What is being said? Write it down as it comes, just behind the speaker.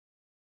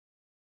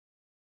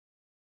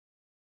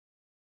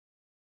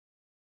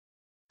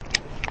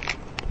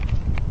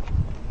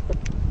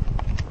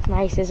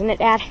nice, isn't it,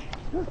 Dad?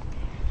 Sure.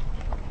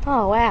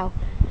 Oh, wow.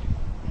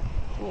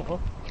 Cool, huh?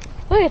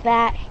 Look at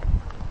that.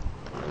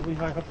 We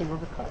hike up the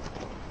river cut.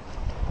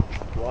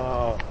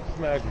 Wow. Just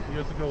imagine,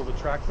 years ago, the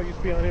tracks that used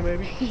to be on here,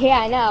 maybe? Yeah,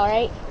 I know,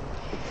 right?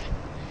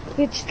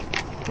 It's,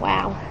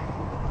 wow.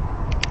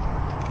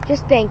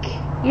 Just think.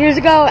 Years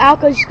ago,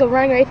 Alco used to go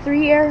running right through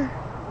here.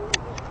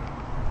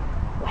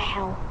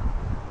 Wow.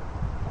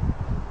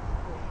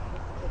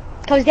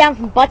 Comes down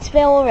from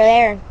Buttzville over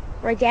there,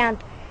 right down.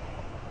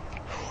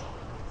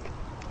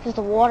 There's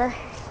the water.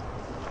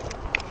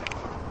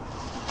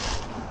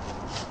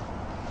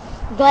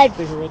 I'm glad.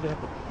 They were ready to have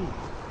to pee.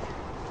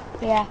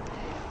 Yeah.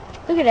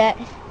 Look at that.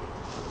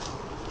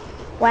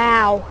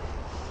 Wow.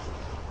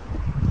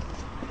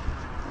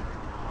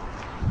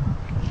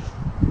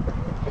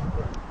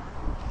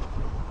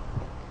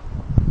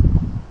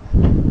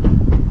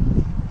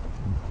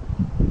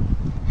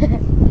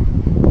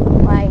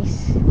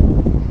 Nice. Hey,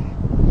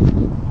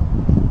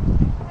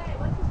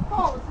 what's this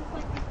pole? Is this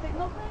like the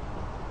signal thing?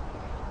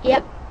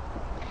 Yep.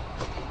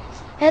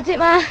 That's it,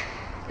 Ma. Look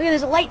at,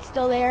 there's a light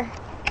still there.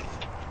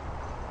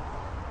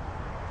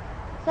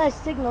 It's not a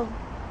signal.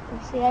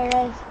 Let's see how it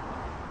is.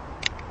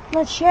 I'm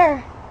not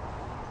sure.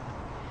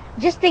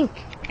 Just think,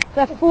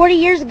 about 40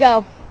 years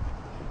ago,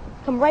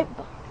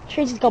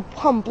 trains used to go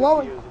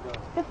blowing.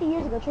 50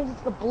 years ago, trains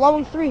used to go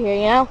blowing through here,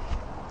 you know?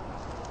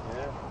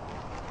 Yeah.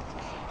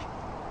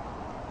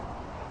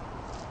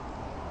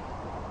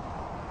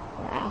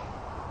 Wow.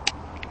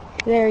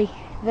 Very,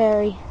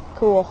 very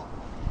cool.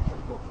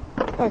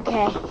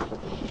 Okay.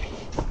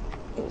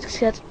 Let's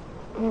get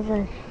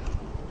over.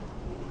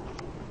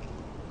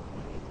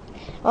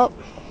 Oh.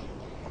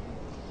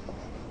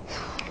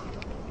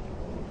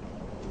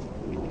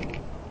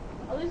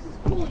 Oh, this is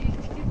cool. You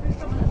can see through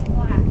some of the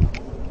slats.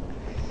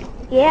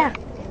 Yeah.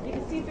 You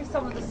can see through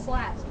some of the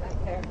slats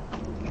back there.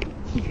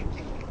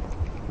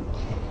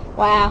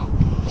 Wow.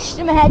 Just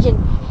imagine